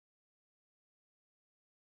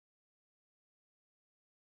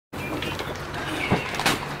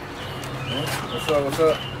up, what's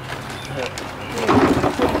up?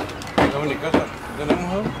 ¿Estamos en casa?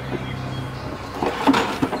 ¿Tenemos algo?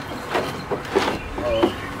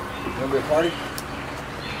 ¿Gonna be a party?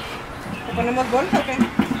 ¿Te ponemos bolsa o qué?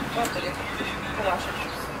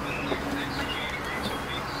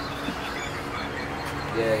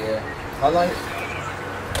 Yeah. How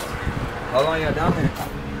long y'all down here?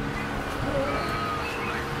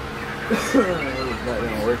 That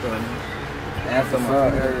didn't work on me. That's what's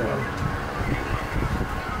up.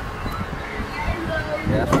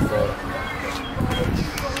 Yeah, that's what's up.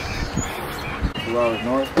 2 hours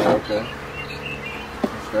north? Oh, okay.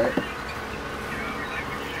 That's right.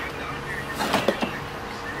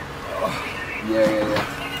 Yeah.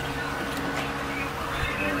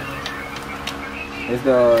 Is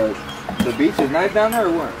the beach is nice down there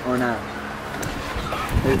or what? Or not?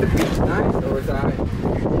 Is the beach nice or is it alright?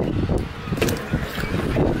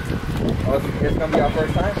 Oh, it's gonna be our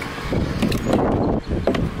first time?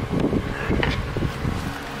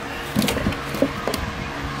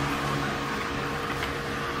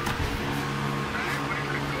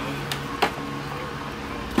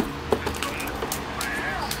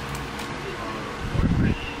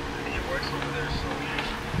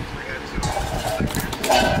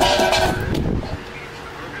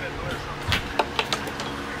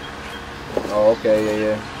 Oh, okay,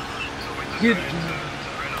 yeah. Good.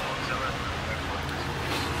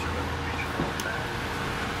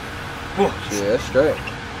 Yeah, that's straight.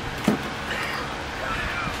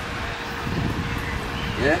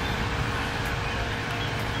 Yeah.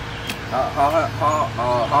 How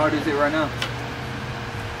hard is it right now?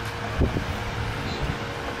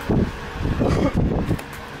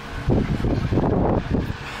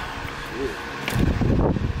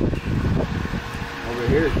 Over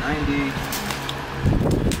here is 90.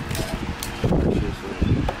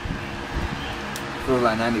 Feels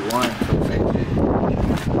like 91, so same shit.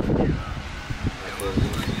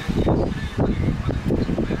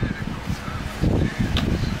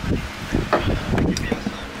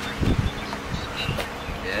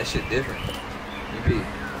 Yeah, that shit different.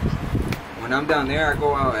 When I'm down there, I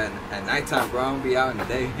go out at nighttime, bro. I don't be out in the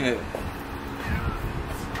day.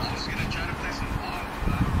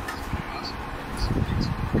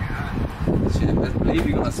 Shit, best believe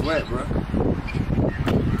you're gonna sweat, bro.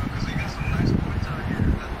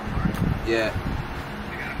 Yeah.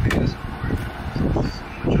 Yeah.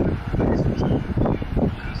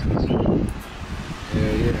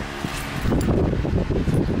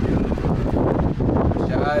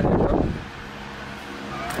 Shot, bro.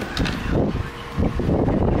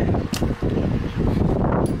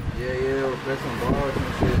 Yeah, we'll play some balls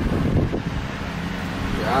and shit.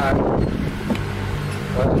 Yeah.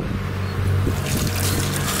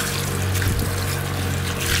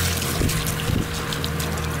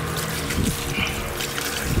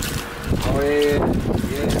 Oh yeah,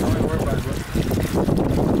 don't even worry about it, bro.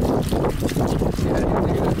 Yeah,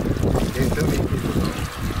 they still need people, bro.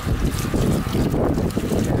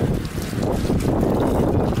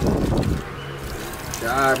 Yeah.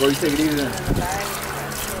 Alright, bro, you take it easy then.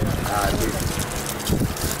 Alright, dude.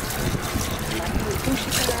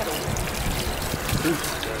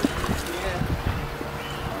 Yeah.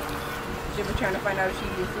 She was trying to find out if she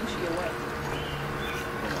eat sushi or what.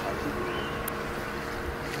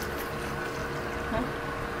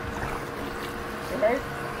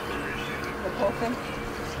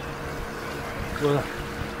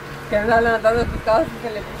 Que anda levantando pescados y se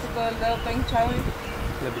le puso todo el dedo todo hinchado.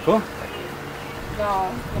 ¿Le picó? No,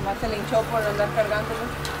 nomás se le hinchó por andar cargándolo.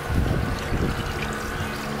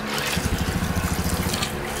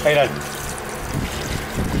 Ahí dale.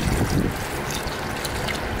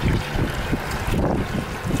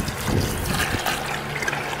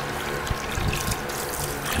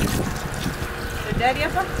 ¿De diaria,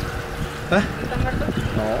 pa? ¿Eh? ¿Está muerto?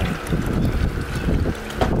 No.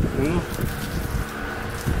 Uno.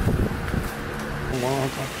 Vamos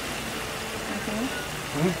acá.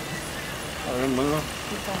 A ver, bueno.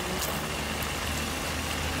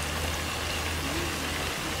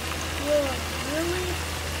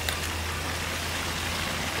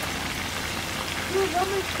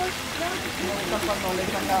 Cuando le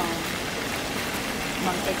echan la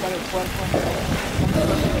manteca del puerco.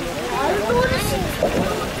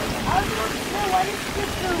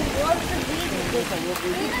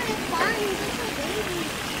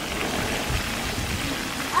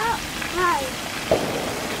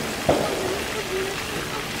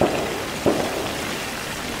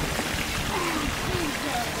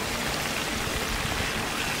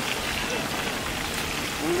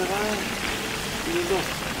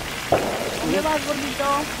 ¿Dónde vas, gordito?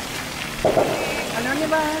 ¿A dónde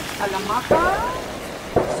vas? ¿A la maca?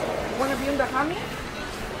 You wanna be in the honey?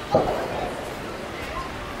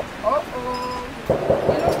 Oh.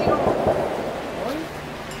 Tiro. Hoy.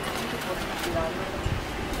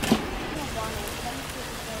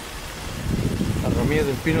 Las ramillas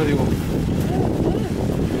del pino, digo.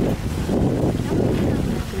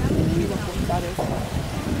 Iba a contar eso.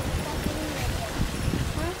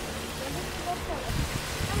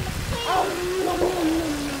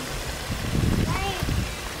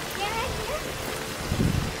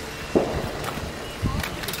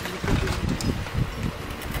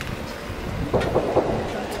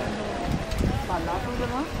 Balazos,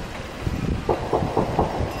 ¿verdad?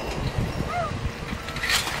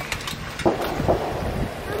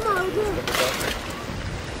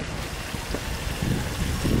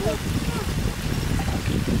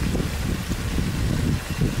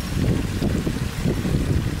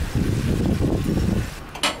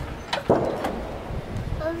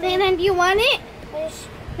 Zayden, do you want it? Yes.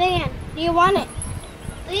 Zayden, do you want it?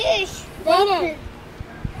 Yes. Zayden.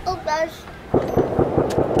 Oh gosh.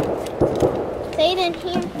 Zayden,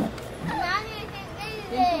 here.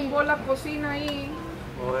 ¿Quién tumbó la cocina ahí?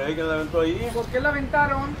 Oye, ¿quién la aventó ahí? ¿Por qué la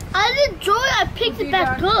aventaron? I didn't enjoy it. I picked it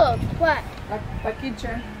back up. What? La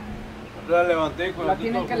kitchen. La levanté con La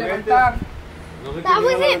tienen que levantar. No sé That quién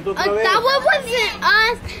la wasn't. levantó otra vez. That one wasn't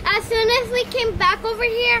us. As soon as we came back over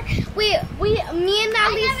here, me and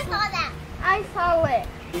Ali. I never saw that. I saw it.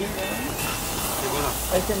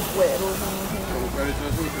 Es en cuero.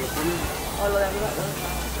 O lo de arriba.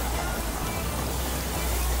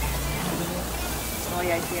 Oh,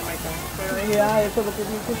 yeah, I see him right there. Pero ya, eso es lo que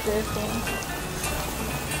dice esto.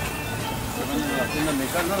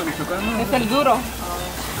 Es el duro.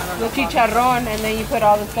 The chicharrón, and then you put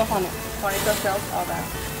all the stuff on it. Bonito shells, all that.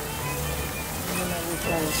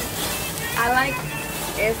 I like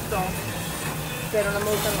esto, pero no me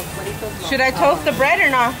gustan los cueritos. No. Should I toast the bread or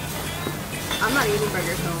not? I'm not eating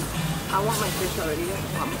burgers, so I want my fish already.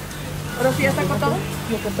 Pero si ya está todo.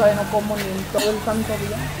 Yo que todavía no como ni en todo el santo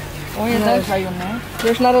día. Oye, No desayuné.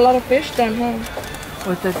 there's not a lot of fish then, huh?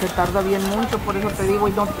 Pues se tarda bien mucho, por eso te digo.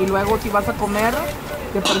 Y luego si vas a comer,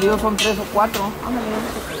 de perdido son 3 o 4. Ándale,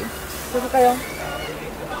 ¿Qué se cayó?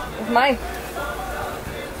 It's mine.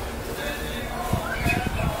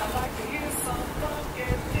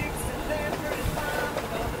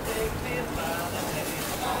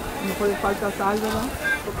 no puede falta sal, ¿verdad?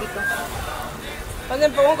 Poquito. ¿Dónde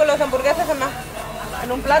pongo con las hamburguesas, mamá?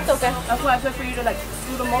 ¿En un plato o qué? That's why I said for you to like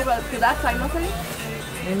do them over to that side, ¿no sé?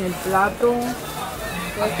 En el plato.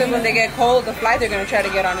 Well, it's 'cause when they get cold, the flies are going to try to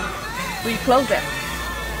get on them. So you close it.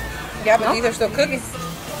 Yeah, but No? these are still cookies.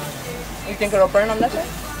 You think it'll burn on that side?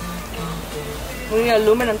 We need an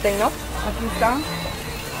aluminum thing, no? Aquí está.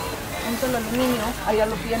 Ponte el aluminio. Allá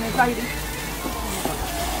lo tienes, aire.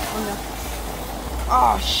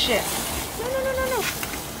 Oh, shit.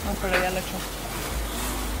 No, pero ya lo he hecho.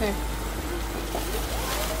 Okay.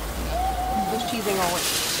 This cheese ain't gonna work.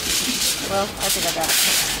 Well, I think I got it.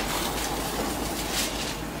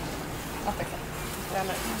 I'll fix it. Damn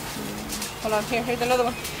it. Hold on, here's another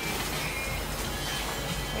one.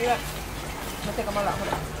 Here you go. Let's take them all out.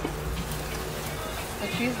 Hold on. The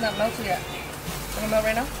cheese is not melted yet. Gonna melt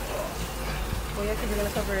right now? Well, yeah, because you're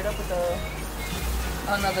gonna cover it up with the.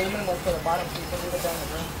 Oh no, the aluminum goes to the bottom, so you can leave it down the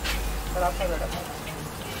room. But I'll cover it up.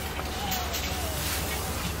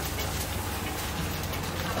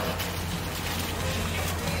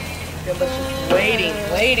 It was just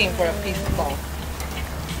waiting for a piece to fall.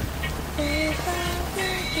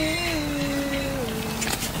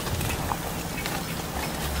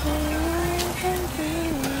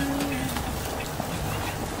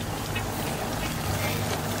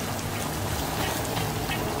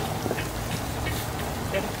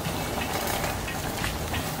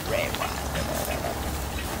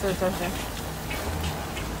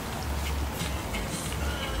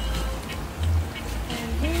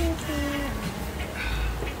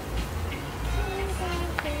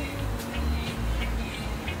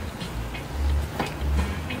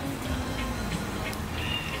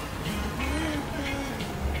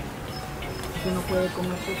 Que no puede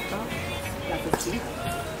comer pescado. That's a cheese.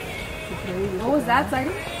 What was that,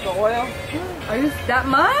 Sadie? The oil. Are you that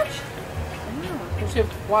much? We should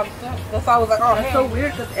watch that. That's why I was like, oh, That's so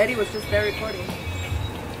weird because Eddie was just there recording.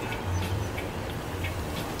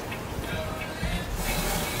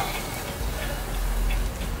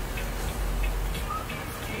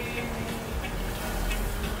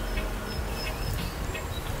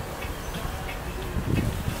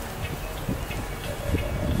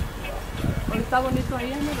 Está bonito ahí,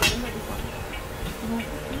 ¿no?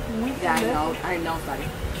 Yeah, I know, sorry.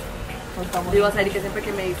 Le iba a decir que siempre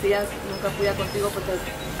que me decías, nunca fui a contigo porque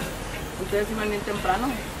ustedes iban bien temprano.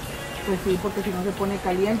 Pues sí, porque si no se pone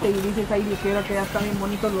caliente y dices ahí ligero que ya están bien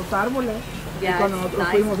bonitos los árboles. Yeah, y cuando nosotros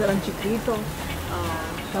fuimos eran chiquitos.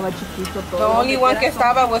 Estaba chiquito todo. The only one que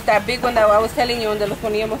estaba was that big one that I was telling you, donde los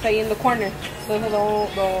poníamos ahí in the corner. So that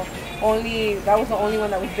was the only one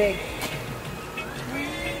that was big.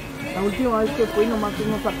 La última vez que fui nomás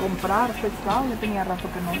fuimos a comprar pescado, ya tenía rato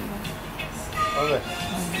que no iba. A ver.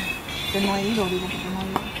 Que no he ido, digo, porque no he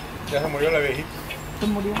ido. Ya se murió la viejita. Se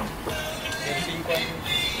murió. 105 años.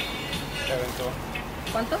 Se aventó.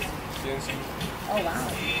 ¿Cuántos? 105. Oh, wow.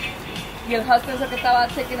 ¿Y el husband es el que estaba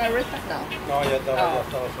taking a risk? No. No, ya estaba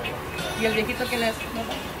solo. ¿Y el viejito quién es? No.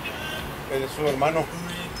 Es su hermano.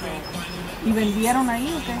 ¿Y vendieron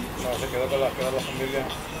ahí o qué? No, se quedó con la familia.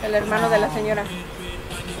 El hermano de la señora.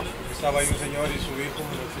 Estaba ahí un señor y su hijo,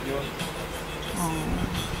 el señor.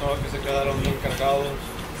 No, que se quedaron encargados.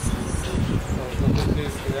 No sé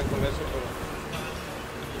si querían con eso, pero...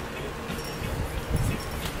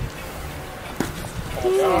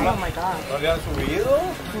 Oh my God. ¿No le han subido?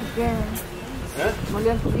 ¿Por qué? No le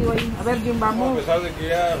han subido ahí. A ver, Jim, A vamos. pesar de que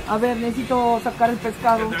ya... A ver, necesito sacar el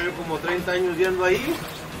pescado. Tengo como 30 años yendo ahí.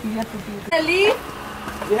 Y ya te pido. ¿Gonna leave?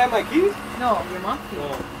 You have my keys? No, your mom.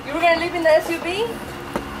 No. You were gonna leave in the SUV?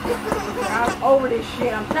 I'm over this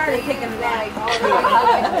shit. I'm tired of taking a nap.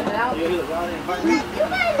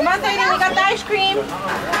 Come on, Dayton, we got the ice cream.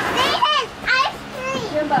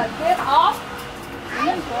 Simba, get off.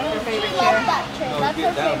 Your favorite chair. No,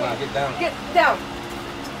 get down, Ma, get down. Get down.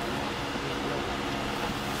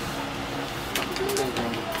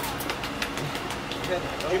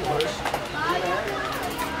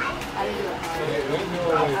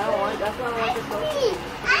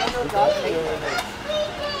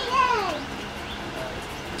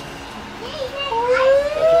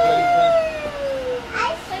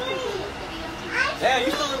 Yeah,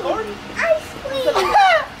 you still recording?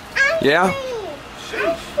 Yeah?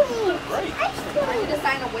 Great. I need to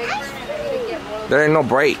sign a waiver and I need to get more. There ain't no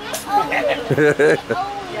break. Baby,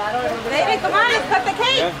 come on, let's cut the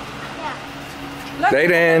cake. Look,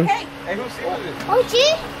 Zayden. cake. Hey, who's seeing this? Oh,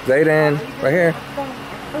 gee. Zayden, right here. I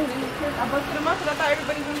busted them up because I thought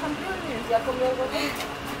everybody was going to come through here. Ya comió algo aquí.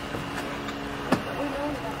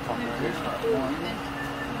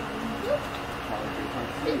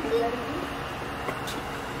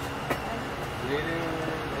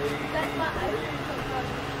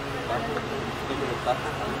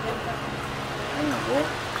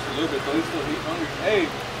 Hey,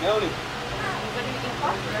 Melanie.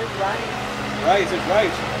 Rice, it's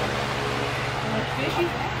rice. Fishy?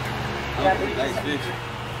 Nice fish.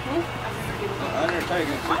 I never tried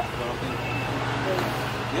against fish, but I think.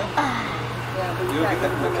 Yeah. You'll get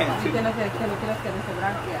that in the can too.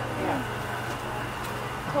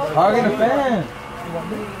 Hogging the fan.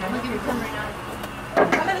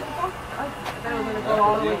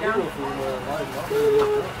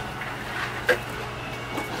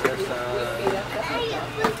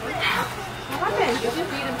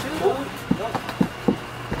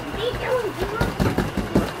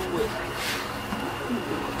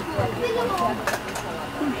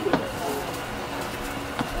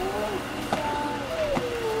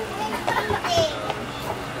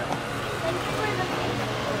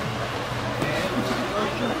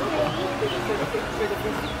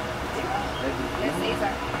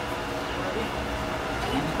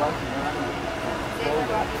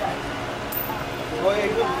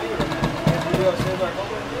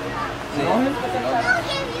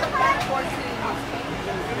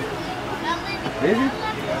 Is he?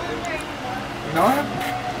 You know him?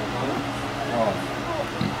 Oh.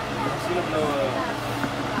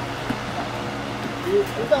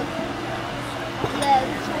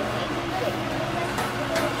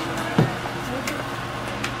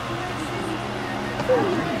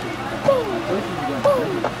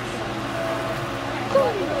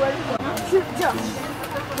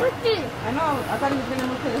 I know, I thought he was going to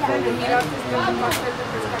move to the side and meet up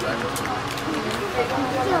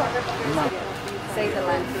Save the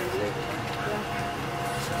land.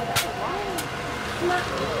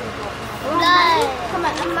 Come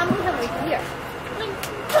on, Mommy's over here.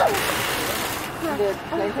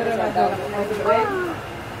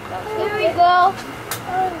 Here we go.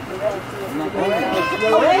 Don't you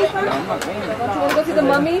want to go see the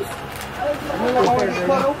mummies?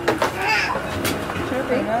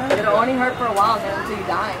 It'll only hurt for a while then until you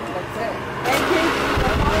die.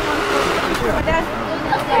 That's it.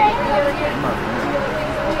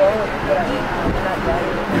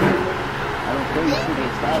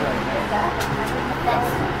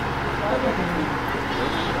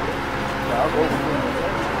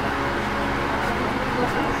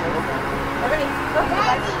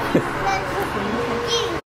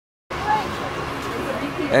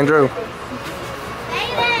 Andrew.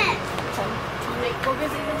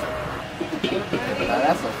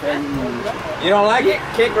 That's okay. You don't like it?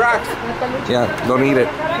 Kick rocks. Yeah, don't eat it.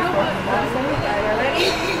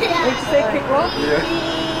 Did you say kick rock? Yeah.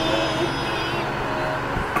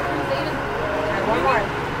 One more.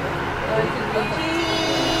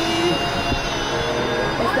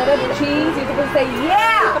 Instead of cheese, you're supposed to say,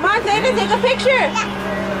 yeah! Come on, David, take a picture.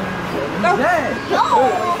 Go.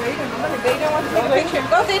 Zayden wants to take a picture.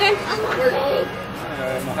 Go, Zayden.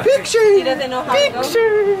 Picture. He doesn't know how to go.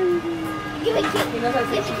 Give it kick. He knows how to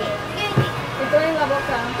say cheese. Ito en la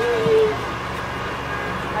boca.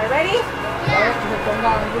 Are you ready? Yeah. Come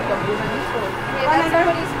on,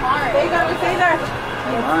 Somebody's hard. stay there.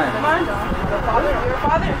 Come on. Your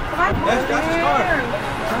father. Come on. Yes, that's his car.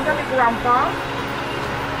 I'm gonna be grandpa.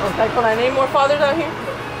 Okay, can I name more fathers out here?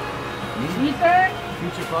 Ethan.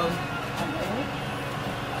 Future father.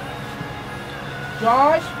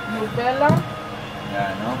 Josh. Nubella.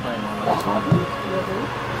 Yeah, no, probably more.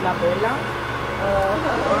 La Bella.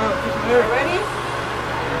 Ready?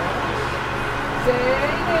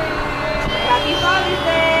 Happy Father's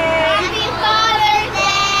Day! Happy Father's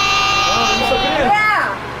Day!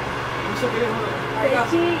 Yeah!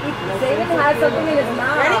 Zayden has something in his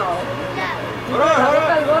mouth. Ready?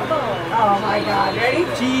 Hold on. Oh my God. Ready?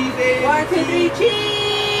 Cheese. 1, 2, 3,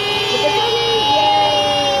 cheese!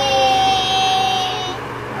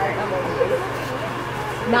 Alright, I'm over.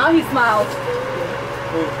 Now he smiles.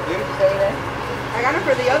 I got it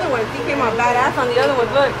for the other ones. He came out badass on the other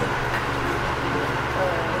ones. Look.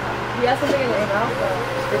 He has something in his mouth.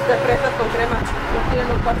 It's the fresas con crema.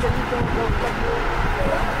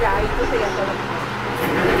 Ya, ahí puse ya todo.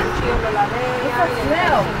 Chillo lo lavé. What's the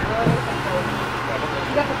smell?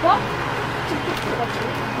 You got the cup?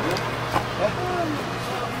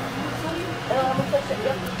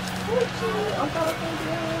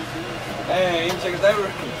 Hey, you check it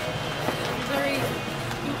over.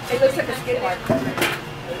 It looks like a skid mark.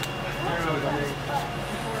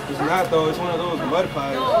 It's not though, it's one of those mud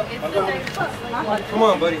pies. No, it's the Come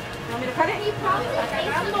on, buddy. You want me to cut it? You don't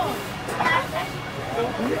have to.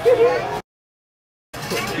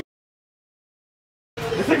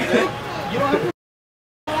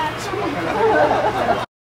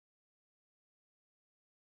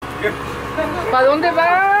 ¿Para dónde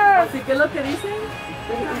vas? ¿Y qué es lo que dicen?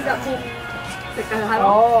 Se cagaron.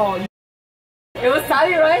 Oh. It was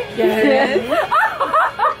Sally, right? Yes.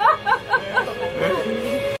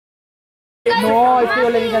 No, es que yo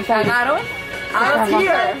le dije a Sally. ¿Cagaron? I was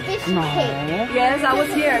here. No. Yes, I was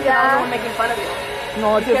here. Yeah. I was the one making fun of you.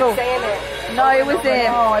 No, You kept saying it. No, it was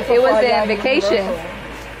in vacation.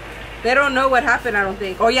 They don't know what happened, I don't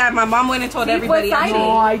think. Oh yeah, my mom went and told everybody.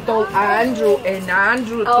 No, I told Andrew, and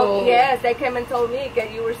Andrew told. Oh yes, they came and told me that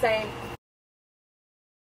you were saying.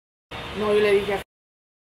 No, yo le dije.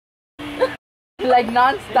 Like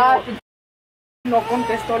non-stop. No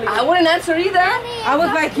contestó. I wouldn't answer either. I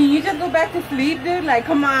was like, can you just go back to sleep, dude? Like,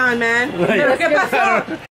 come on, man. Pero, ¿qué pasó?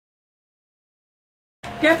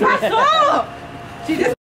 ¿Qué pasó? She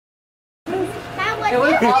just. It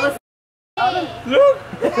was all the. Look!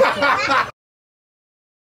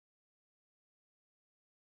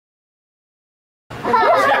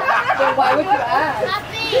 So why would you ask?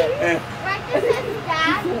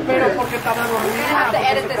 Pero porque estaba dormida. You have to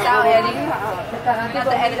edit this out, Eddie. You have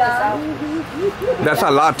to edit this out. That's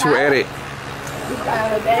a lot to edit.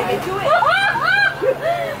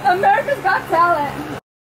 America's Got Talent.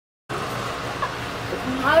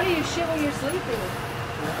 How do you shit when you're sleeping?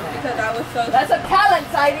 Because I was so. That's a talent,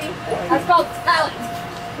 Heidi. That's called talent.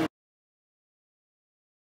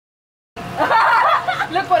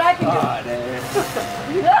 Look what I can do.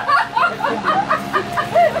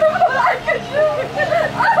 Look what I can do.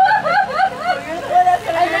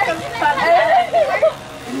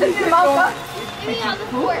 Give me all the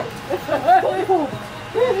fork.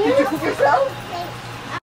 Did you cook yourself?